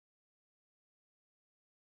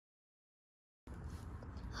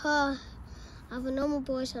I have a normal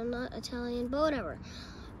voice. I'm not Italian, but whatever.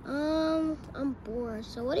 I'm bored.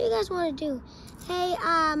 So what do you guys want to do? Hey,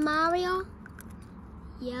 Mario?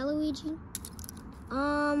 Yeah, Luigi?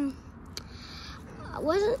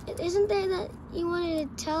 Isn't there that you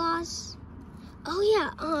wanted to tell us? Oh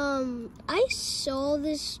yeah, I saw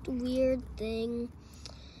this weird thing.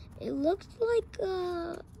 It looked like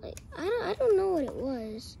I don't know what it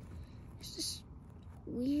was. It's this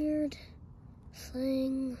weird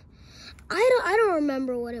thing. I don't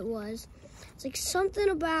remember what it was. It's like something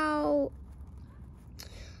about,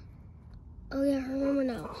 oh yeah, I remember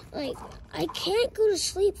now. Like, I can't go to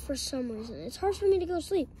sleep for some reason. It's hard for me to go to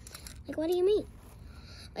sleep. Like, what do you mean?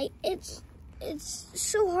 Like, it's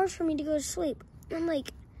so hard for me to go to sleep. I'm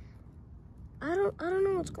like, I don't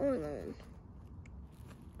know what's going on.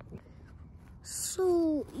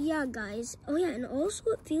 So, yeah, guys. Oh, yeah, and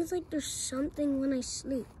also it feels like there's something when I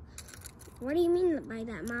sleep. What do you mean by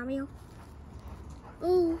that, Mario?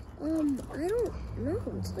 Oh, I don't know.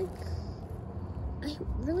 It's like, I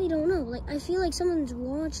really don't know. Like, I feel like someone's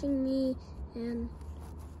watching me, and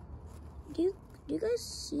do you guys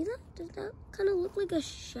see that? Does that kind of look like a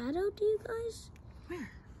shadow to you guys?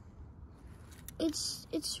 Where? It's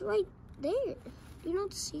right there. Do you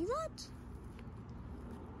not see that?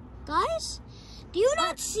 Guys, do you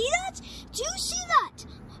not see that? Do you see that?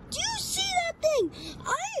 Do you see that thing?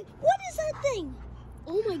 What is that thing?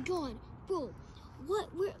 Oh my god, bro. What?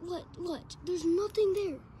 There's nothing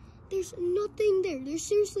there. There's nothing there. There's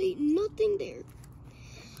seriously nothing there.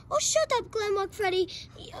 Oh, shut up, Glamlock Freddy.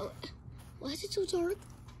 Why is it so dark?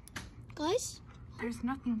 Guys? There's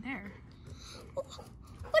nothing there. Oh,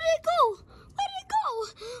 where did it go? Where did it go?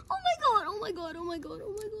 Oh my god, oh my god, oh my god,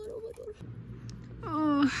 oh my god, oh my god.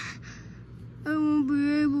 Oh, I won't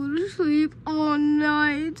be able to sleep all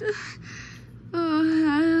night. Oh,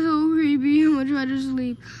 that's so creepy. I'm gonna try to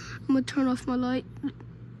sleep. I'm gonna turn off my light.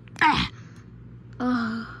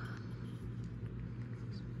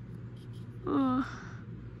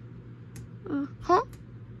 Huh?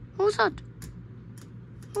 What was that?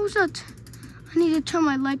 What was that? I need to turn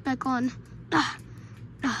my light back on.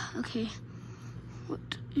 Okay.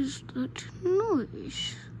 What is that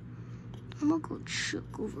noise? I'm gonna go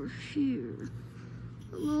check over here.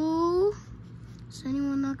 Hello? Does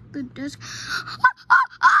anyone knock the desk?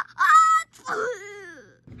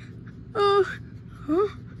 Huh?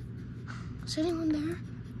 Is anyone there?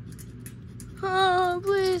 Oh,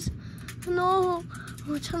 please. No. I'm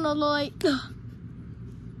gonna turn the light.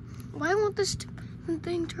 Why won't this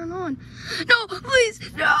thing turn on? No, please,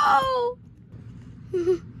 no!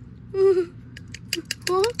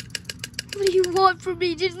 Huh? What do you want from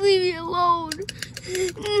me? Just leave me alone.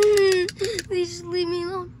 Please just leave me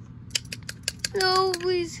alone. No,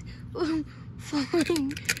 please. Fine.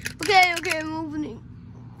 Okay, I'm opening.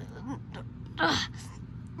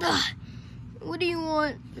 What do you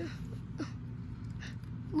want?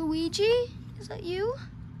 Luigi? Is that you?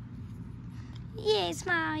 Yes,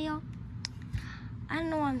 Mario. I don't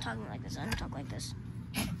know why I'm talking like this. I don't talk like this.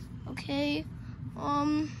 Okay.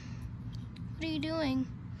 What are you doing?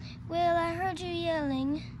 Well, I heard you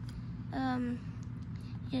yelling,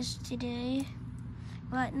 yesterday,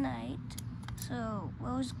 at night. So,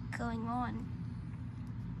 what was going on?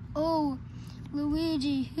 Oh,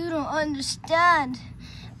 Luigi, you don't understand.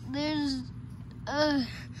 There's, the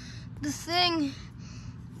thing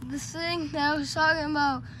that I was talking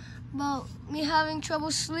about me having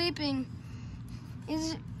trouble sleeping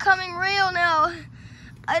is coming real now.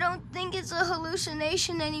 I don't think it's a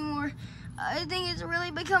hallucination anymore. I think it's really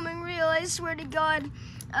becoming real. I swear to God,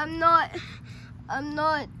 I'm not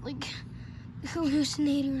like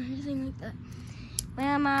hallucinating or anything like that.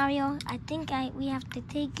 Well, Mario, I think we have to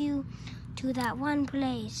take you to that one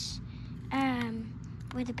place,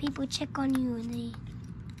 where the people check on you and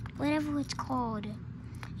whatever it's called.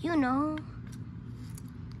 You know.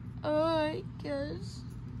 I guess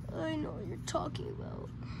I know what you're talking about.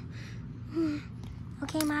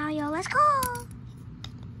 Okay, Mario, let's go.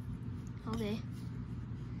 Okay.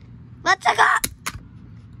 Let's go.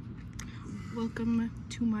 Welcome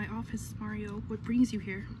to my office, Mario. What brings you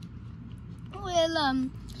here? Well,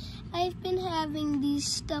 I've been having these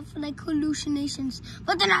stuff like hallucinations,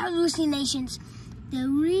 but they're not hallucinations. They're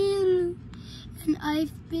real, and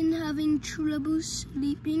I've been having trouble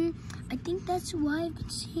sleeping. I think that's why I've been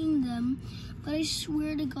seeing them, but I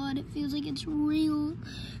swear to God, it feels like it's real.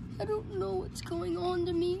 I don't know what's going on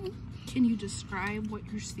to me. Can you describe what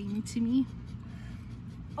you're seeing to me?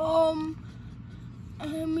 I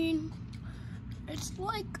mean, it's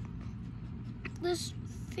like this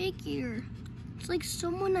figure. It's like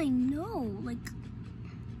someone I know, but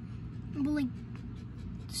like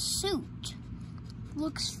suit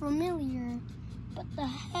looks familiar, but the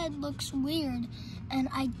head looks weird, and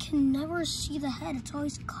I can never see the head. It's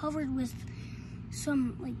always covered with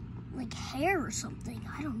some like hair or something.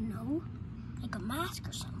 I don't know, like a mask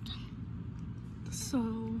or something.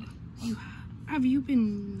 So, have you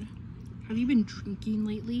been drinking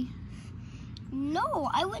lately? No,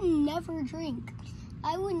 I would never drink.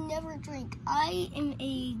 I would never drink. I am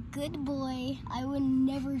a good boy. I would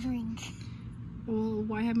never drink. Well,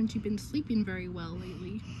 why haven't you been sleeping very well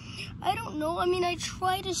lately? I don't know. I mean, I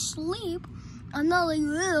try to sleep. I'm not like,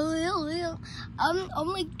 I'm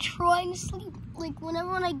like trying to sleep. Like when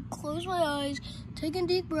I close my eyes, taking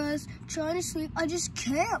deep breaths, trying to sleep, I just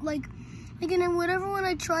can't. Like and then when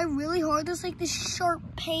I try really hard, there's like this sharp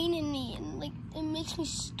pain in me, and like it makes me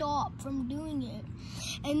stop from doing it.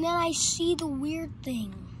 And then I see the weird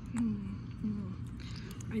thing.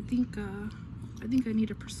 I think I need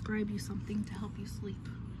to prescribe you something to help you sleep.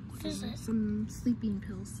 What is it? Some sleeping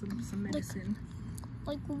pills, some medicine.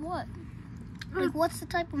 Like what? Like what's the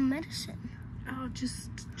type of medicine? Oh, just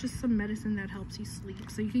some medicine that helps you sleep,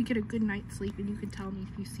 so you can get a good night's sleep, and you can tell me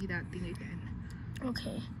if you see that thing again.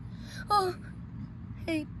 Okay. Oh,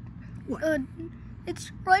 hey. What?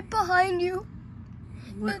 It's right behind you.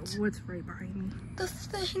 What's right behind me? The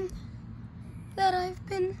thing that I've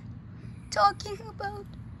been talking about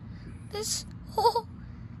this whole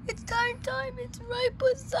entire time. It's right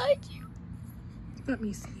beside you. Let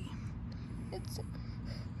me see.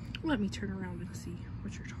 Let me turn around and see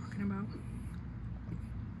what you're talking about.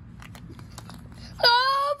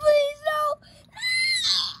 Oh, please no!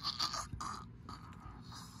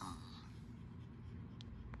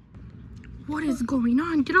 What is going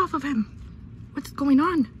on? Get off of him! What's going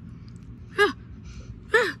on?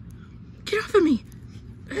 Get off of me!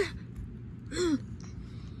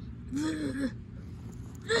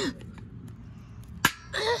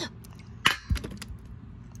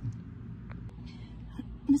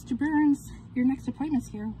 Mr. Burns, your next appointment's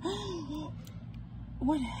here.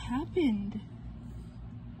 What happened?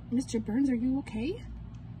 Mr. Burns, are you okay?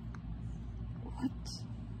 What?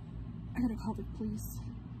 I gotta call the police.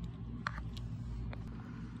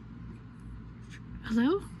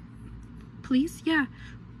 Hello? Police? Yeah.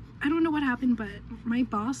 I don't know what happened, but my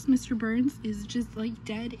boss, Mr. Burns, is just like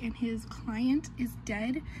dead, and his client is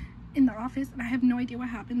dead in the office, and I have no idea what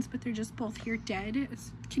happens, but they're just both here dead.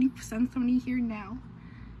 Can you send somebody here now?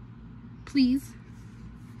 Please?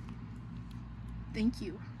 Thank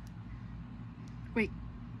you. Wait,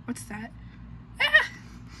 what's that?